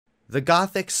The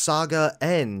Gothic saga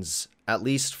ends, at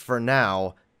least for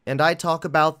now, and I talk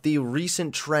about the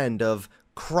recent trend of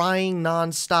crying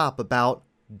non-stop about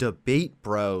debate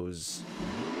bros.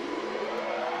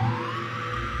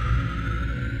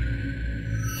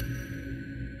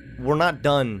 We're not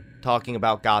done talking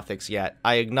about Gothics yet.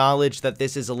 I acknowledge that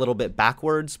this is a little bit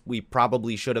backwards. We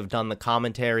probably should have done the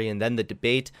commentary and then the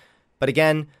debate. But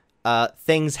again,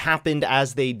 things happened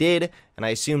as they did, and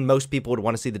I assume most people would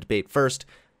want to see the debate first.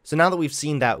 So now that we've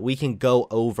seen that, we can go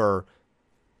over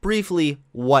briefly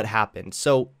what happened.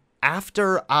 So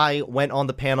after I went on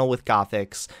the panel with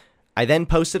Gothics, I then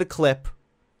posted a clip.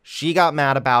 She got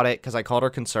mad about it because I called her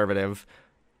conservative.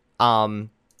 And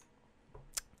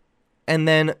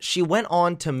then she went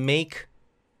on to make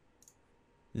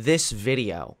this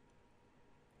video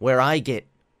where I get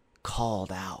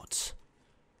called out.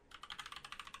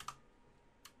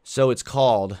 So it's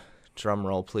called,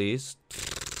 drumroll please,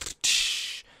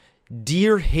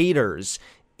 Dear haters,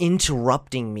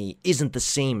 interrupting me isn't the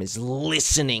same as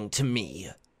listening to me.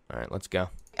 All right, let's go.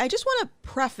 I just want to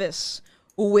preface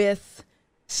with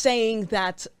saying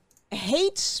that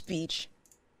hate speech,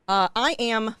 I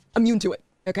am immune to it.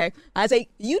 Okay, as a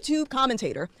YouTube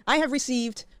commentator, I have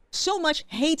received so much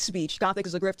hate speech. Gothic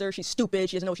is a grifter. She's stupid.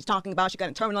 She doesn't know what she's talking about. She got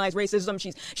internalized racism.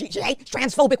 She hates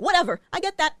transphobic. Whatever. I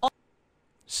get that.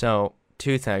 So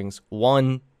two things.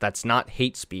 One, that's not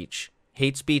hate speech.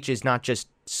 Hate speech is not just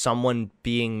someone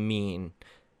being mean.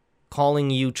 Calling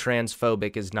you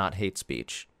transphobic is not hate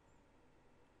speech.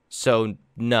 So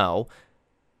no.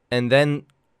 And then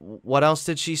what else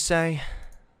did she say?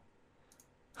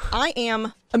 I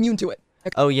am immune to it.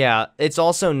 Oh yeah, it's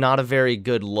also not a very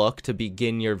good look to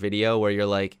begin your video where you're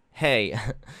like, hey,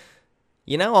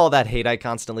 you know all that hate I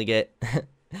constantly get?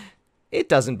 It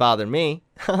doesn't bother me.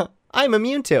 I'm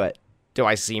immune to it. Do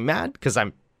I seem mad? Because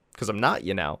I'm not,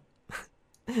 you know.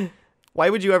 Why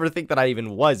would you ever think that I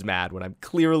even was mad when I'm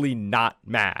clearly not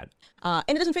mad? And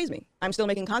it doesn't faze me. I'm still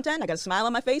making content. I got a smile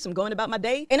on my face. I'm going about my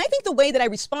day. And I think the way that I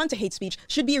respond to hate speech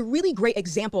should be a really great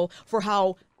example for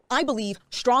how I believe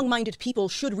strong-minded people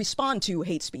should respond to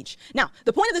hate speech. Now,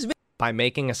 the point of this video by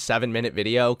making a 7-minute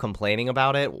video complaining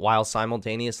about it while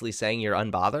simultaneously saying you're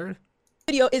unbothered?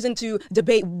 Isn't to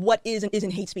debate what is and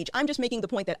isn't hate speech. I'm just making the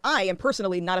point that I am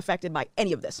personally not affected by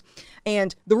any of this.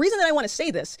 And the reason that I want to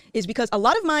say this is because a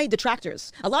lot of my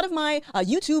detractors, a lot of my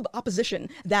YouTube opposition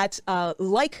that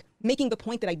like making the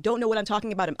point that I don't know what I'm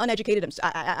talking about, I'm uneducated,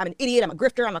 I'm an idiot, I'm a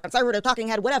grifter, I'm a conservative talking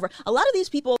head, whatever. A lot of these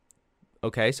people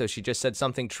Okay, so she just said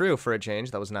something true for a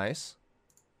change. That was nice.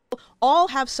 all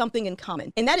have something in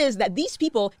common, and that is that these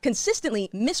people consistently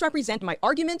misrepresent my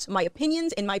arguments, my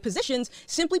opinions, and my positions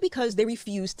simply because they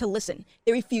refuse to listen.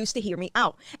 They refuse to hear me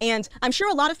out. And I'm sure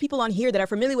a lot of people on here that are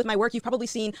familiar with my work, you've probably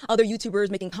seen other YouTubers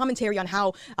making commentary on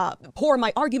how poor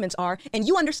my arguments are, and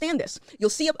you understand this. You'll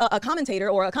see a commentator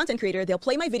or a content creator, they'll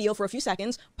play my video for a few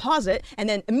seconds, pause it, and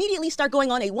then immediately start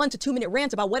going on a 1 to 2 minute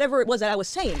rant about whatever it was that I was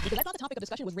saying, because I thought the topic of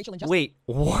discussion was racial injustice. Wait,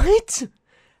 what?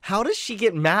 How does she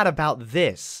get mad about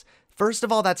this? First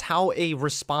of all, that's how a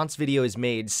response video is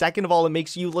made. Second of all, it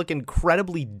makes you look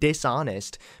incredibly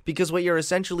dishonest because what you're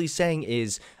essentially saying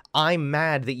is, I'm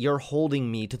mad that you're holding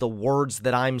me to the words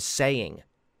that I'm saying.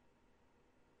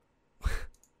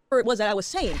 It was that I was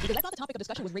saying, because I thought the topic of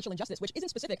discussion was racial injustice, which isn't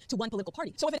specific to one political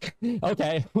party. So if it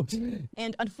Okay.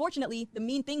 and unfortunately, the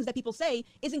mean things that people say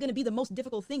isn't going to be the most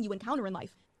difficult thing you encounter in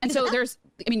life. And Because so there's,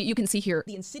 I mean, you can see here.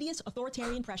 the insidious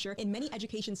authoritarian pressure in many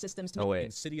education systems to Oh, make wait.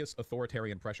 Insidious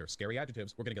authoritarian pressure. Scary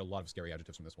adjectives. We're going to get a lot of scary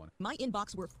adjectives from this one. my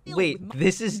inbox were filled Wait, with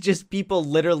this is just people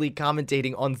literally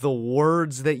commentating on the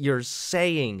words that you're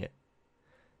saying.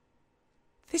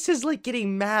 This is like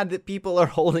getting mad that people are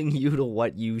holding you to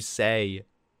what you say.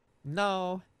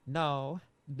 No.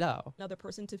 another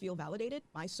person to feel validated.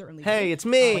 I certainly Hey, would. it's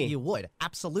me. You would,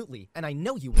 absolutely. And I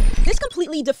know you would. This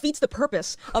completely defeats the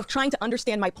purpose of trying to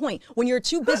understand my point when you're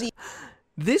too busy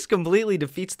This completely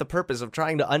defeats the purpose of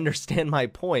trying to understand my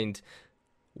point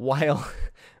while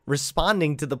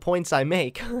responding to the points I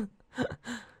make.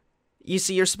 You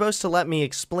see, you're supposed to let me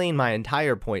explain my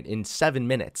entire point in 7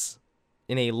 minutes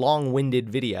in a long-winded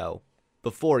video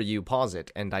before you pause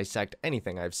it and dissect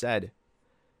anything I've said.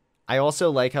 I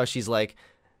also like how she's like,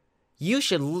 you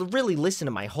should really listen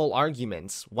to my whole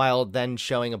arguments, while then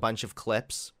showing a bunch of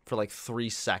clips for like 3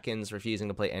 seconds, refusing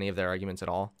to play any of their arguments at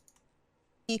all.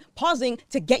 pausing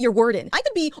to get your word in. I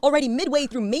could be already midway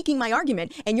through making my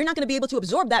argument, and you're not going to be able to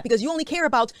absorb that because you only care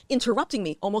about interrupting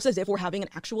me, almost as if we're having an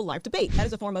actual live debate. That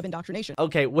is a form of indoctrination.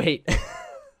 Okay, wait.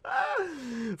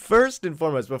 First and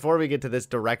foremost, before we get to this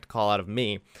direct call out of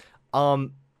me,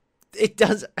 it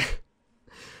does...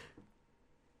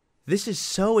 This is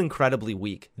so incredibly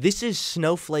weak. This is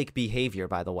snowflake behavior,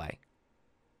 by the way.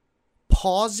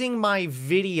 Pausing my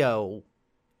video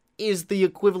is the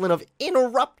equivalent of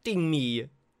interrupting me.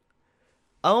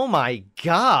 Oh my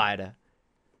god.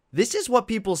 This is what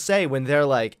people say when they're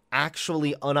like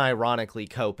actually unironically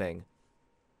coping.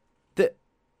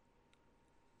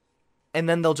 And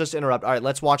then they'll just interrupt. All right,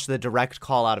 let's watch the direct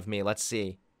call out of me. Let's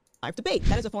see. Live debate.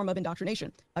 That is a form of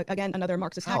indoctrination. Again, another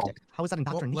Marxist tactic. How is that Well,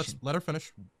 indoctrination? let's let her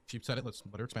finish. She said it. Let's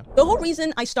let her expand. The whole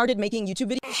reason I started making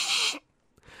YouTube videos.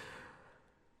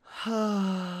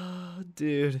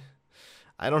 Dude,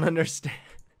 I don't understand.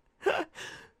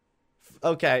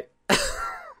 Okay.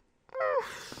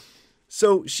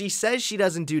 So she says she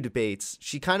doesn't do debates.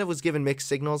 She kind of was given mixed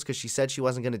signals because she said she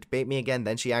wasn't going to debate me again.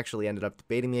 Then she actually ended up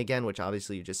debating me again, which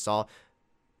obviously you just saw.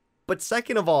 But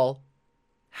second of all,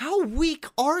 how weak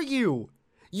are you?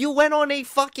 You went on a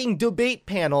fucking debate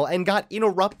panel and got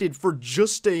interrupted for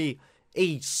just a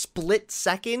split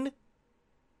second?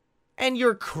 And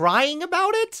you're crying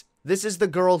about it? This is the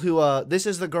girl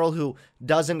who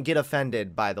doesn't get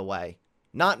offended, by the way.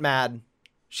 Not mad.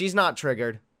 She's not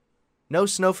triggered. No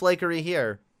snowflakery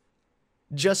here.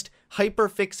 Just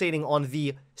hyperfixating on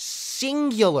the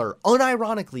singular,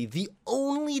 unironically, the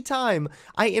only time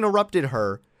I interrupted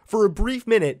her. For a brief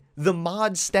minute, the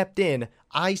mod stepped in.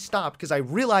 I stopped because I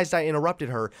realized I interrupted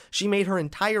her. She made her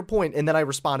entire point, and then I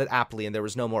responded aptly, and there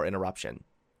was no more interruption.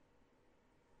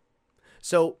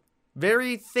 So,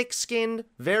 very thick-skinned,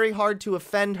 very hard to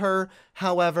offend her.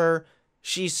 However,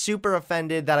 she's super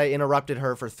offended that I interrupted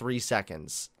her for 3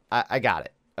 seconds. I got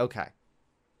it. Okay.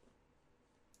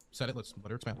 Said it. Let's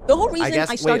let her expand. The whole reason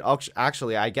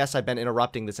Actually, I guess I've been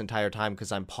interrupting this entire time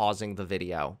because I'm pausing the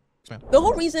video. Expand. The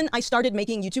whole reason I started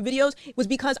making YouTube videos was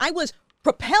because I was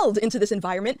propelled into this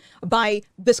environment by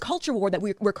this culture war that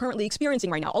we're currently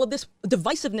experiencing right now. All of this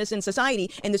divisiveness in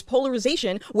society and this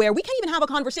polarization where we can't even have a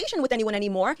conversation with anyone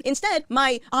anymore. Instead,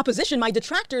 my opposition, my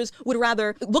detractors would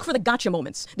rather look for the gotcha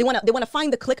moments. They want to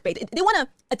find the clickbait. They want to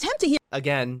attempt to hear.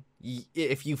 Again,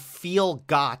 if you feel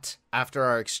got after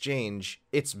our exchange,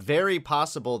 it's very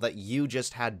possible that you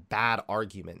just had bad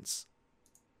arguments.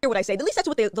 Hear what I say. At least that's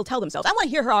what they'll tell themselves. I want to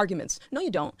hear her arguments. No,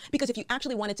 you don't. Because if you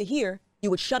actually wanted to hear,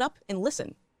 you would shut up and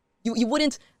listen. You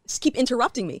wouldn't keep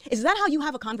interrupting me. Is that how you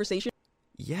have a conversation?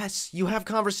 Yes, you have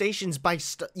conversations by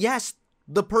yes,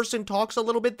 the person talks a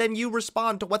little bit, then you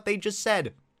respond to what they just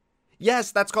said.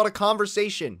 Yes, that's called a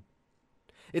conversation.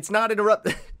 It's not interrupt.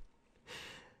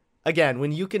 Again,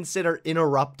 when you consider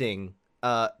interrupting,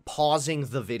 pausing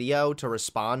the video to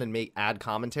respond and add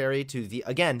commentary to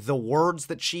the words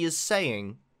that she is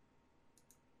saying.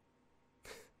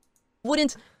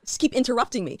 Wouldn't keep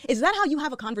interrupting me. Is that how you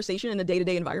have a conversation in a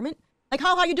day-to-day environment? Like,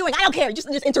 how are you doing? I don't care. Just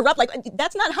interrupt. Like,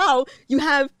 that's not how you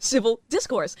have civil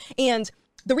discourse. And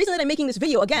the reason that I'm making this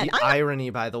video, again, the irony,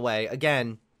 by the way,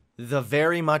 again, the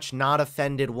very much not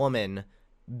offended woman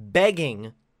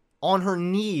begging on her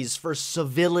knees for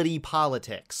civility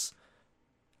politics.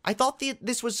 I thought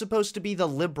this was supposed to be the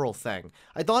liberal thing.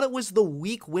 I thought it was the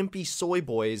weak, wimpy soy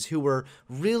boys who were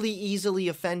really easily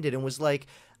offended and was like,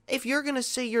 if you're gonna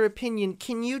say your opinion,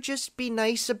 can you just be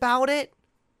nice about it?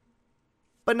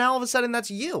 But now all of a sudden that's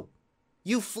you.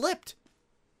 You flipped.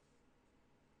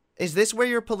 Is this where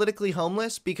you're politically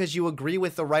homeless because you agree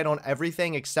with the right on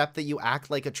everything except that you act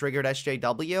like a triggered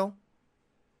SJW?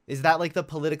 Is that like the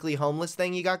politically homeless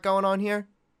thing you got going on here?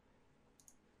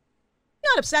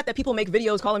 Not upset that people make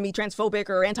videos calling me transphobic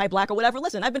or anti-black or whatever.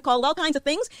 Listen, I've been called all kinds of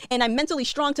things, and I'm mentally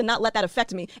strong to not let that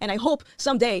affect me. And I hope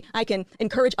someday I can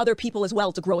encourage other people as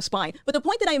well to grow a spine. But the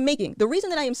point that I am making, the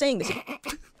reason that I am saying this...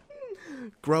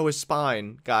 Grow a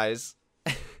spine, guys.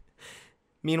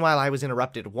 Meanwhile, I was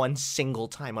interrupted one single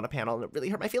time on a panel, and it really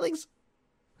hurt my feelings.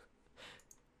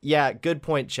 Yeah, good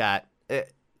point, chat.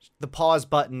 The pause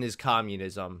button is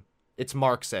communism. It's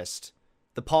Marxist.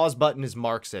 The pause button is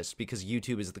Marxist because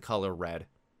YouTube is the color red.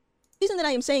 The reason that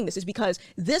I am saying this is because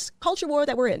this culture war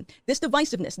that we're in, this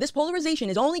divisiveness, this polarization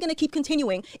is only going to keep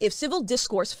continuing if civil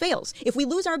discourse fails. If we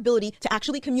lose our ability to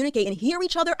actually communicate and hear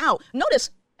each other out. Notice,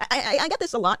 I get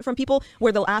this a lot from people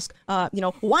where they'll ask,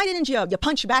 why didn't you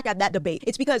punch back at that debate?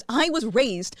 It's because I was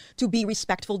raised to be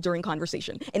respectful during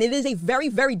conversation. And it is a very,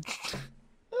 very...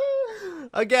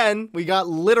 Again, we got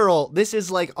literal. This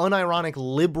is like unironic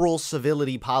liberal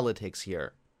civility politics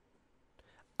here.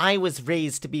 I was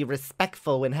raised to be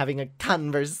respectful when having a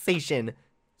conversation.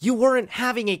 You weren't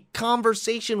having a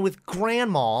conversation with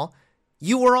grandma.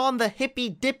 You were on the hippy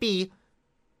dippy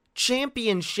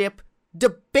championship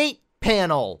debate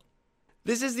panel.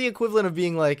 This is the equivalent of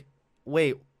being like,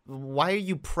 wait, why are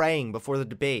you praying before the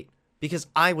debate? Because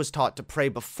I was taught to pray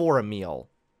before a meal.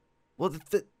 Well,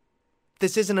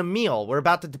 This isn't a meal. We're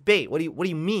about to debate. What do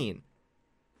you mean?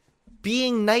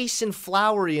 Being nice and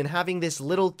flowery and having this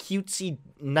little cutesy,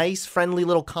 nice, friendly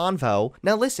little convo.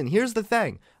 Now listen, here's the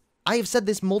thing. I have said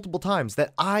this multiple times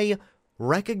that I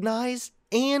recognize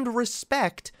and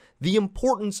respect the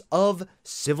importance of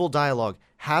civil dialogue,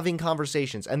 having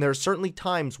conversations. And there are certainly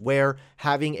times where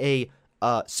having a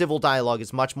civil dialogue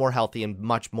is much more healthy and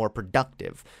much more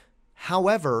productive.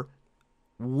 However,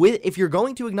 if you're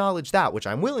going to acknowledge that, which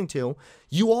I'm willing to,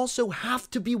 you also have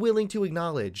to be willing to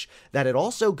acknowledge that it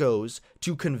also goes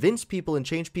to convince people and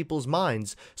change people's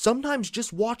minds. Sometimes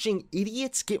just watching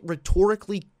idiots get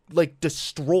rhetorically,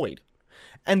 destroyed.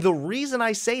 And the reason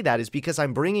I say that is because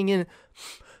I'm bringing in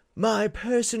my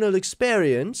personal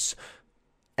experience.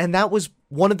 And that was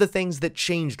one of the things that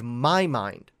changed my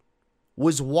mind,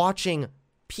 was watching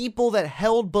people that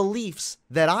held beliefs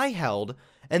that I held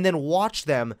and then watch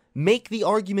them make the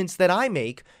arguments that I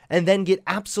make and then get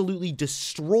absolutely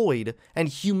destroyed and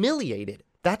humiliated.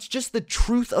 That's just the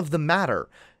truth of the matter.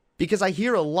 Because I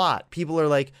hear a lot, people are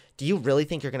like, do you really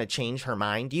think you're going to change her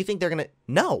mind? Do you think they're going to...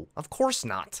 No, of course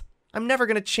not. I'm never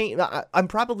going to change... I'm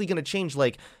probably going to change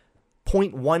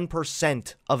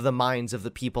 0.1% of the minds of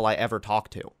the people I ever talk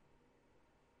to.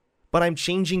 But I'm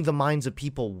changing the minds of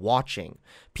people watching.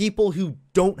 People who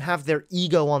don't have their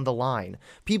ego on the line.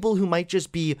 People who might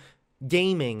just be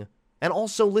gaming and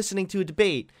also listening to a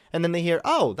debate. And then they hear,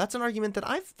 oh, that's an argument that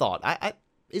I've thought.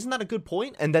 Isn't that a good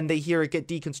point? And then they hear it get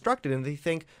deconstructed and they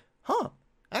think,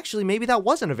 actually, maybe that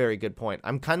wasn't a very good point.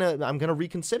 I'm going to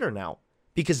reconsider now.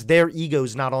 Because their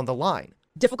ego's not on the line.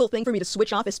 Difficult thing for me to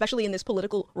switch off, especially in this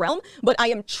political realm, but I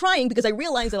am trying because I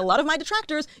realize that a lot of my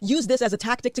detractors use this as a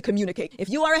tactic to communicate. If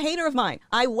you are a hater of mine,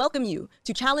 I welcome you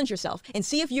to challenge yourself and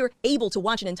see if you're able to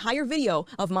watch an entire video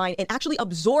of mine and actually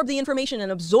absorb the information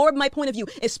and absorb my point of view,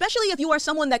 especially if you are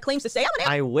someone that claims to say,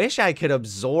 I wish I could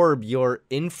absorb your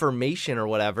information or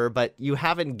whatever, but you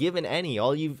haven't given any.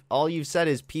 All you've said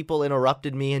is people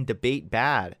interrupted me in debate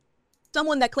bad.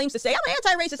 Someone that claims to say, I'm an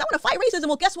anti-racist, I want to fight racism.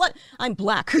 Well, guess what? I'm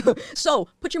black. So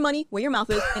put your money where your mouth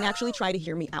is and actually try to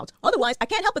hear me out. Otherwise, I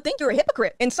can't help but think you're a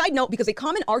hypocrite. And side note, because a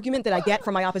common argument that I get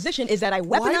from my opposition is that I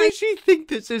weaponize... Why does she think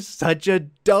this is such a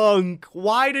dunk?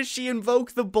 Why does she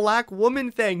invoke the black woman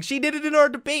thing? She did it in our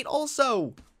debate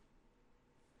also.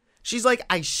 She's like,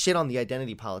 I shit on the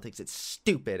identity politics. It's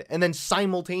stupid. And then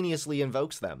simultaneously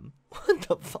invokes them. What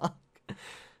the fuck?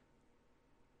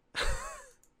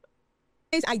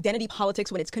 Identity politics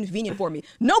when it's convenient for me.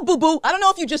 No, boo-boo. I don't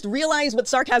know if you just realized what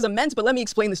sarcasm meant, but let me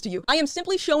explain this to you. I am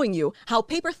simply showing you how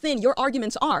paper thin your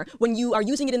arguments are when you are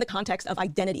using it in the context of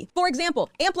identity. For example,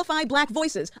 amplify black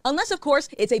voices, unless of course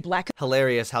it's a black...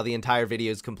 Hilarious how the entire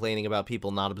video is complaining about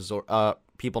people not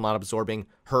absorbing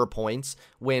her points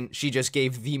when she just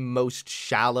gave the most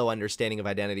shallow understanding of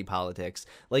identity politics.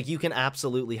 Like, you can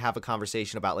absolutely have a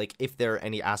conversation about, like, if there are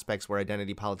any aspects where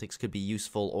identity politics could be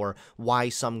useful or why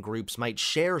some groups might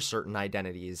share certain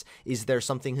identities. Is there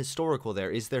something historical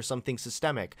there? Is there something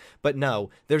systemic? But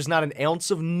no, there's not an ounce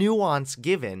of nuance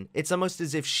given. It's almost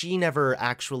as if she never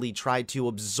actually tried to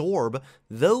absorb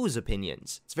those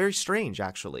opinions. It's very strange,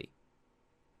 actually.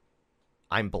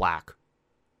 I'm black.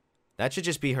 That should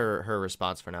just be her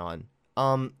response for now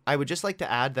on. I would just like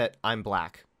to add that I'm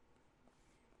black.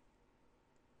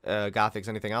 Gothics,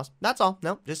 anything else? That's all.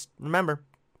 No, just remember.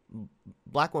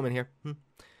 Black woman here.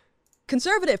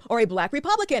 Conservative, or a black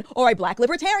Republican, or a black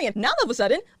libertarian. Now all of a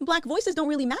sudden, black voices don't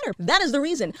really matter. That is the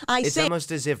reason It's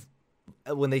almost as if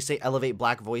when they say elevate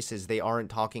black voices, they aren't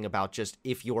talking about just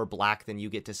if you're black, then you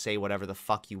get to say whatever the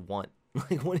fuck you want.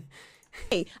 Like, what...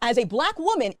 As a black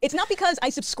woman, it's not because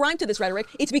I subscribe to this rhetoric,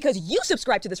 it's because you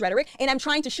subscribe to this rhetoric, and I'm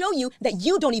trying to show you that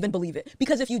you don't even believe it.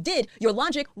 Because if you did, your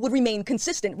logic would remain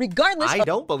consistent, regardless I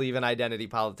don't believe in identity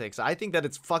politics. I think that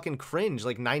it's fucking cringe,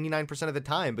 like 99% of the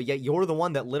time, but yet you're the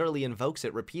one that literally invokes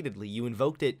it repeatedly. You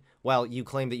invoked it, well, you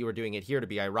claim that you were doing it here to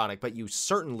be ironic, but you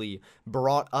certainly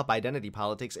brought up identity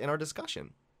politics in our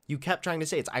discussion. You kept trying to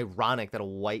say it's ironic that a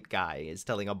white guy is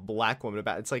telling a black woman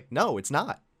about it. It's like, no, it's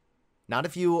not. Not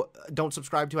if you don't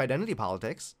subscribe to identity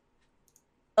politics.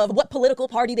 Of what political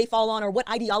party they fall on or what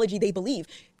ideology they believe.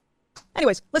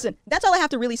 Anyways, listen, that's all I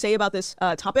have to really say about this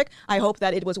topic. I hope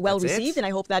that it was well received, and I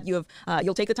hope that you'll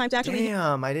take the time to actually...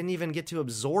 Damn, I didn't even get to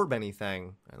absorb anything.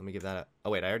 All right, let me give that a...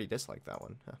 Oh, wait, I already disliked that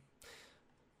one. Huh.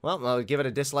 Well, I'll give it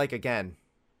a dislike again.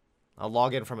 I'll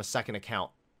log in from a second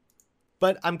account.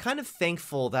 But I'm kind of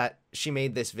thankful that she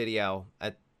made this video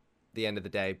at the end of the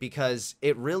day, because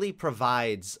it really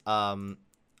provides a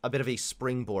bit of a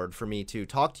springboard for me to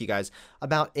talk to you guys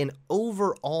about an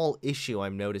overall issue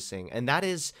I'm noticing, and that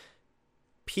is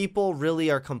people really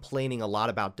are complaining a lot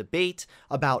about debate,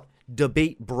 about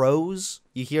debate bros.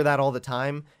 You hear that all the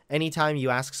time. Anytime you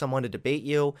ask someone to debate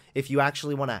you, if you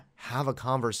actually want to have a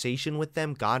conversation with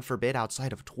them, God forbid,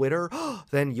 outside of Twitter,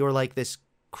 then you're like this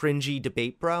cringy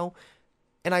debate bro.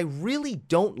 And I really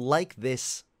don't like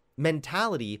this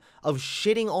mentality of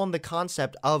shitting on the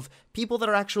concept of people that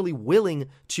are actually willing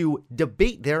to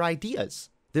debate their ideas.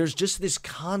 There's just this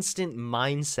constant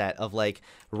mindset of like,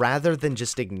 rather than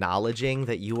just acknowledging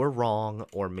that you were wrong,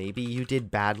 or maybe you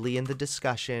did badly in the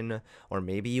discussion, or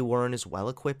maybe you weren't as well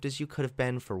equipped as you could have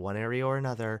been for one area or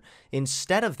another,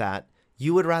 instead of that,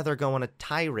 you would rather go on a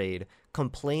tirade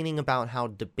complaining about how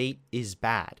debate is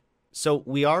bad. So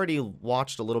we already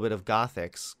watched a little bit of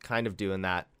Gothix kind of doing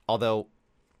that, although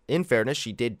in fairness,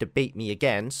 she did debate me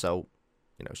again, so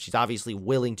you know, she's obviously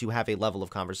willing to have a level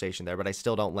of conversation there, but I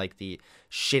still don't like the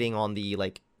shitting on the,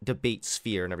 like, debate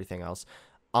sphere and everything else.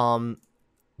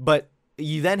 But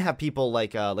you then have people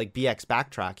like BX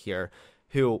Backtrack here,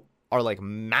 who are, like,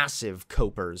 massive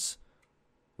copers.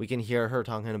 We can hear her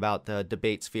talking about the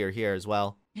debate sphere here as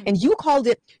well. And you called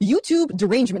it YouTube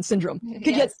derangement syndrome.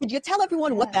 Yes. Could you tell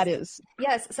everyone what that is?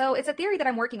 Yes, so it's a theory that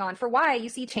I'm working on for why you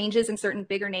see changes in certain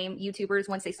bigger name YouTubers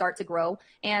once they start to grow.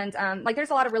 And like there's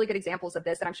a lot of really good examples of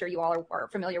this that I'm sure you all are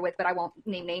familiar with, but I won't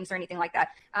name names or anything like that.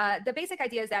 The basic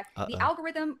idea is that the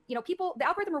algorithm, you know, the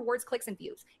algorithm rewards clicks and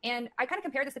views. And I kind of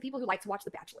compare this to people who like to watch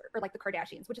The Bachelor or like the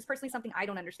Kardashians, which is personally something I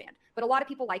don't understand. But a lot of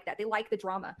people like that. They like the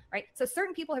drama, right? So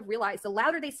certain people have realized the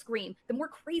louder they scream, the more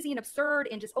crazy and absurd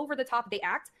and just over the top they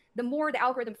act, the more the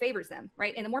algorithm favors them,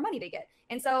 right? And the more money they get.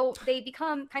 And so they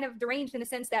become kind of deranged in the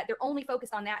sense that they're only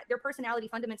focused on that. Their personality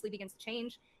fundamentally begins to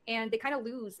change and they kind of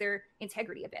lose their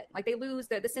integrity a bit. Like they lose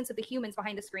the sense of the humans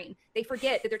behind the screen. They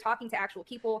forget that they're talking to actual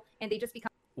people and they just become.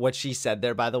 What she said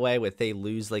there, by the way, with they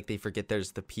lose, like they forget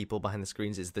there's the people behind the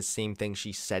screens, is the same thing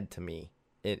she said to me.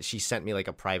 She sent me like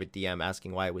a private DM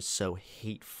asking why it was so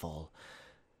hateful.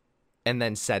 And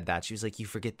then said that. She was like, you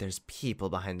forget there's people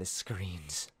behind the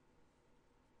screens.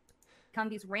 Become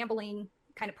these rambling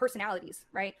kind of personalities,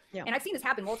 right? Yeah. And I've seen this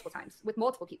happen multiple times with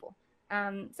multiple people.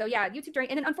 So yeah, YouTube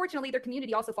and then unfortunately their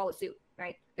community also follows suit,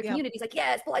 right? Their community's like,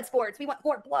 yes, blood sports, we want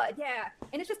more blood, yeah.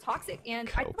 And it's just toxic. And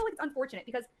I feel like it's unfortunate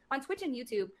because on Twitch and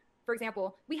YouTube, for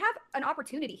example, we have an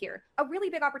opportunity here, a really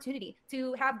big opportunity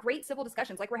to have great civil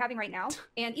discussions like we're having right now.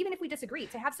 And even if we disagree,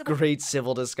 to have great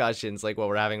civil discussions like what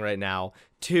we're having right now.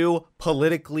 Two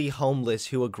politically homeless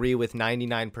who agree with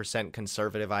 99%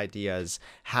 conservative ideas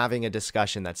having a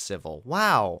discussion that's civil.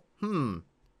 Wow.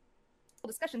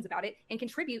 discussions about it and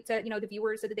contribute to, you know, the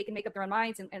viewers so that they can make up their own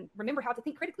minds and remember how to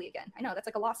think critically again. I know that's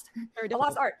like a lost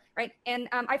art, right? And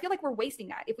I feel like we're wasting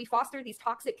that if we foster these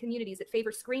toxic communities that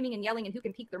favor screaming and yelling and who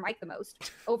can peak their mic the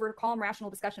most over calm, rational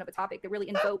discussion of a topic that really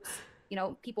invokes, you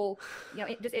know, people, you know,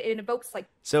 it invokes like.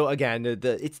 So again,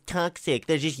 it's toxic.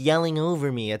 They're just yelling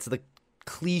over me. It's the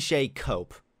cliche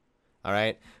cope. All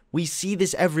right. We see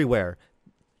this everywhere.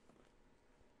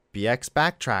 BX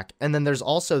Backtrack. And then there's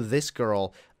also this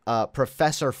girl,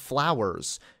 Professor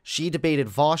Flowers. She debated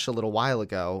Vosh a little while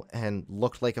ago and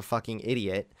looked like a fucking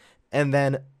idiot. And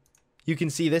then you can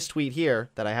see this tweet here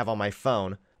that I have on my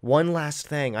phone. One last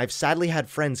thing, I've sadly had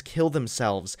friends kill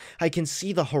themselves. I can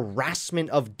see the harassment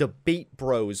of debate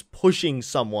bros pushing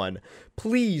someone.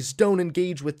 Please don't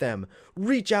engage with them.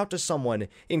 Reach out to someone,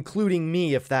 including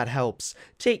me if that helps.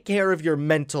 Take care of your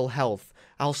mental health.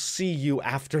 I'll see you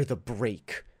after the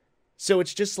break. So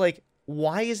it's just like,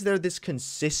 why is there this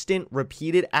consistent,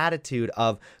 repeated attitude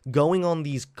of going on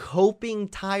these coping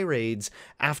tirades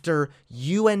after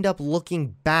you end up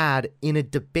looking bad in a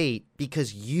debate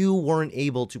because you weren't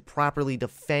able to properly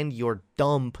defend your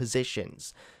dumb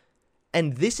positions?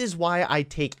 And this is why I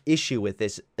take issue with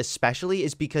this, especially,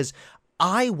 is because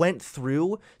I went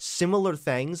through similar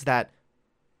things that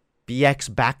BX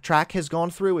Backtrack has gone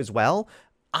through as well.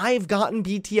 I've gotten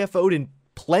BTFO'd in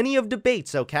plenty of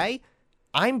debates, okay?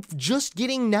 I'm just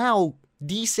getting now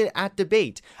decent at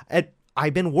debate.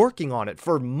 I've been working on it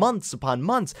for months upon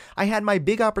months. I had my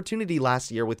big opportunity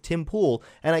last year with Tim Pool,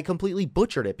 and I completely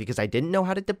butchered it because I didn't know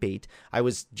how to debate. I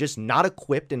was just not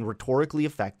equipped and rhetorically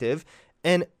effective,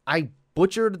 and I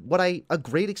butchered a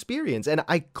great experience. And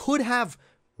I could have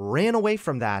ran away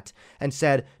from that and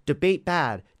said, debate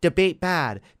bad, debate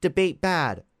bad, debate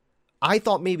bad. I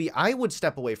thought maybe I would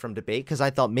step away from debate because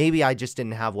I thought maybe I just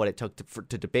didn't have what it took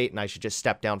to debate and I should just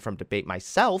step down from debate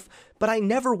myself. But I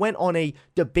never went on a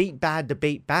debate bad,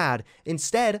 debate bad.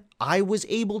 Instead, I was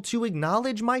able to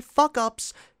acknowledge my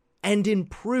fuck-ups and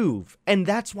improve. And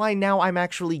that's why now I'm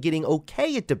actually getting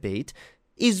okay at debate,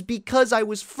 is because I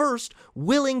was first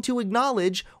willing to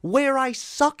acknowledge where I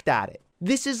sucked at it.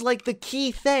 This is like the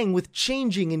key thing with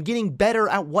changing and getting better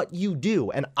at what you do.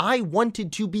 And I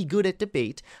wanted to be good at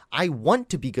debate. I want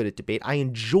to be good at debate. I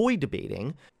enjoy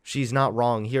debating. She's not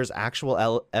wrong. Here's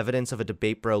actual evidence of a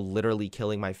debate bro literally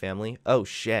killing my family. Oh,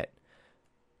 shit.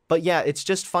 But yeah, it's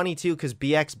just funny, too, because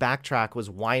BX Backtrack was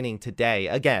whining today,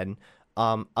 again,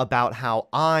 about how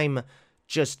I'm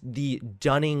just the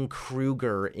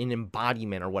Dunning-Kruger in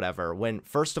embodiment or whatever. When,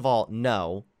 first of all,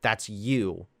 no, that's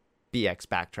you, BX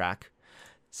Backtrack.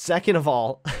 Second of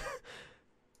all,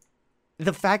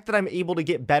 the fact that I'm able to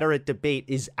get better at debate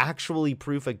is actually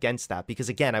proof against that. Because,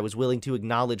 again, I was willing to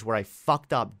acknowledge where I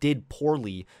fucked up, did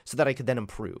poorly, so that I could then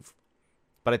improve.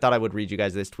 But I thought I would read you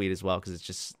guys this tweet as well, because it's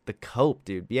just the cope,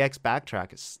 dude. BX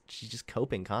Backtrack, she's just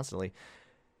coping constantly.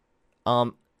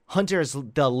 Hunter is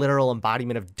the literal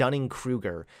embodiment of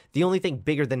Dunning-Kruger. The only thing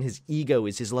bigger than his ego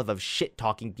is his love of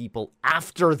shit-talking people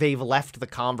after they've left the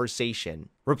conversation.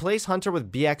 Replace Hunter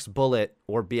with BX Bullet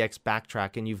or BX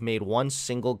Backtrack, and you've made one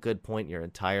single good point your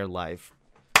entire life.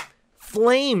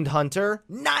 Flamed, Hunter!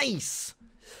 Nice!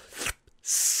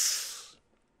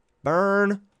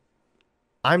 Burn.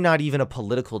 I'm not even a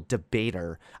political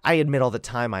debater. I admit all the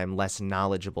time I am less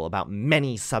knowledgeable about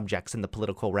many subjects in the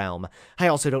political realm. I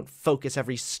also don't focus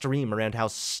every stream around how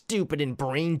stupid and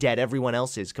brain dead everyone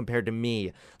else is compared to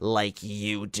me, like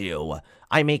you do.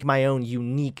 I make my own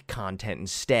unique content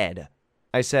instead.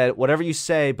 I said, whatever you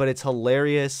say, but it's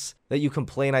hilarious that you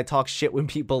complain I talk shit when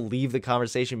people leave the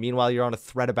conversation. Meanwhile, you're on a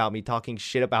thread about me talking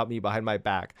shit about me behind my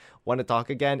back. Want to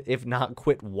talk again? If not,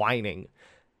 quit whining.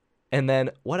 And then,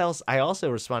 what else? I also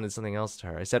responded something else to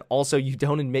her. I said, also, you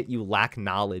don't admit you lack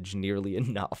knowledge nearly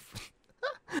enough.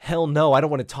 Hell no, I don't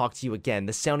want to talk to you again.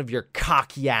 The sound of your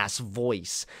cocky-ass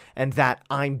voice and that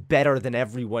I'm better than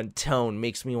everyone tone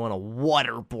makes me want to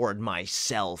waterboard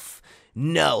myself.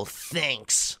 No,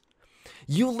 thanks.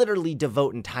 You literally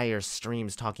devote entire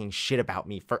streams talking shit about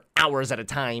me for hours at a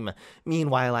time.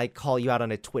 Meanwhile, I call you out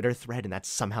on a Twitter thread and that's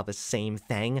somehow the same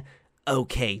thing.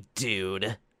 Okay,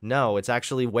 dude. No, it's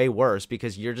actually way worse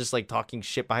because you're just like talking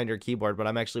shit behind your keyboard, but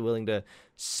I'm actually willing to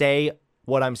say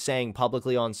what I'm saying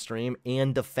publicly on stream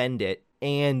and defend it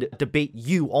and debate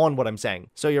you on what I'm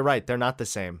saying. So you're right, they're not the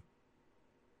same.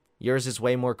 Yours is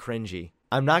way more cringy.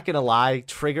 I'm not gonna lie,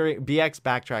 triggering BX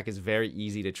Backtrack is very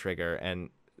easy to trigger,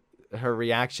 and her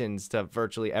reactions to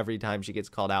virtually every time she gets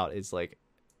called out is like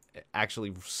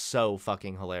actually so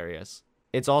fucking hilarious.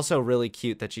 It's also really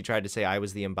cute that she tried to say I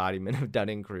was the embodiment of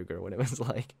Dunning-Kruger when it was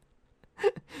like,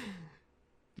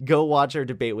 go watch her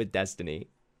debate with Destiny.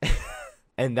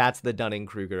 And that's the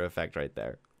Dunning-Kruger effect right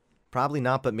there. Probably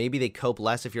not, but maybe they cope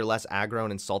less if you're less aggro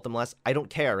and insult them less. I don't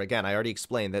care. Again, I already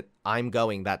explained that I'm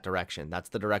going that direction. That's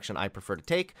the direction I prefer to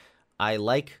take. I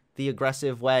like the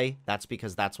aggressive way. That's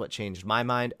because that's what changed my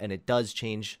mind, and it does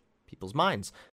change people's minds.